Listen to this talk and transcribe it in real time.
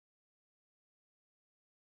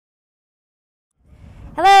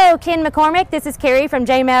Hello, Ken McCormick. This is Carrie from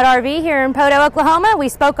JMAD RV here in Poto, Oklahoma. We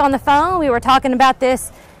spoke on the phone. We were talking about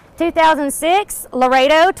this 2006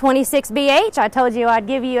 Laredo 26BH. I told you I'd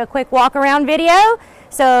give you a quick walk around video,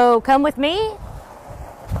 so come with me.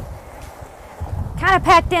 Kind of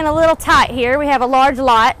packed in a little tight here. We have a large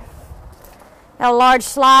lot. Got a large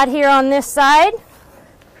slide here on this side.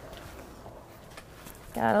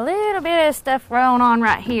 Got a little bit of stuff going on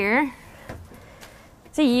right here.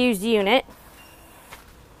 It's a used unit.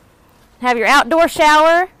 Have your outdoor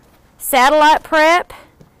shower, satellite prep,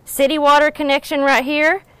 city water connection right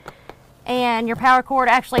here, and your power cord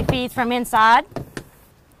actually feeds from inside.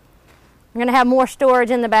 You're going to have more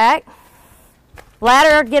storage in the back.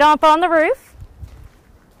 Ladder to get up on the roof.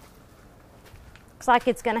 Looks like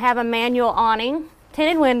it's going to have a manual awning,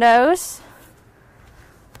 tinted windows.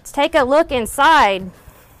 Let's take a look inside.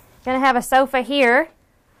 Going to have a sofa here,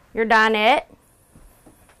 your dinette.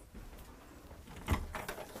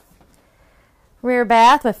 Rear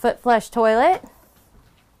bath with foot flush toilet.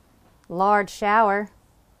 Large shower.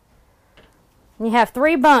 And you have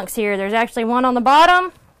 3 bunks here. There's actually one on the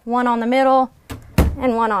bottom, one on the middle,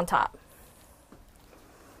 and one on top.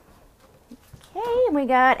 Okay, we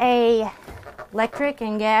got a electric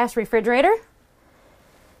and gas refrigerator.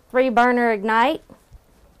 3 burner ignite.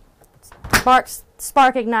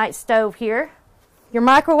 Spark ignite stove here. Your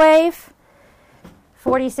microwave.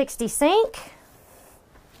 40-60 sink.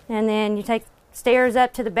 And then you take stairs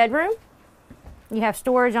up to the bedroom. You have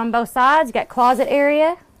storage on both sides. You got closet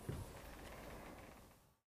area.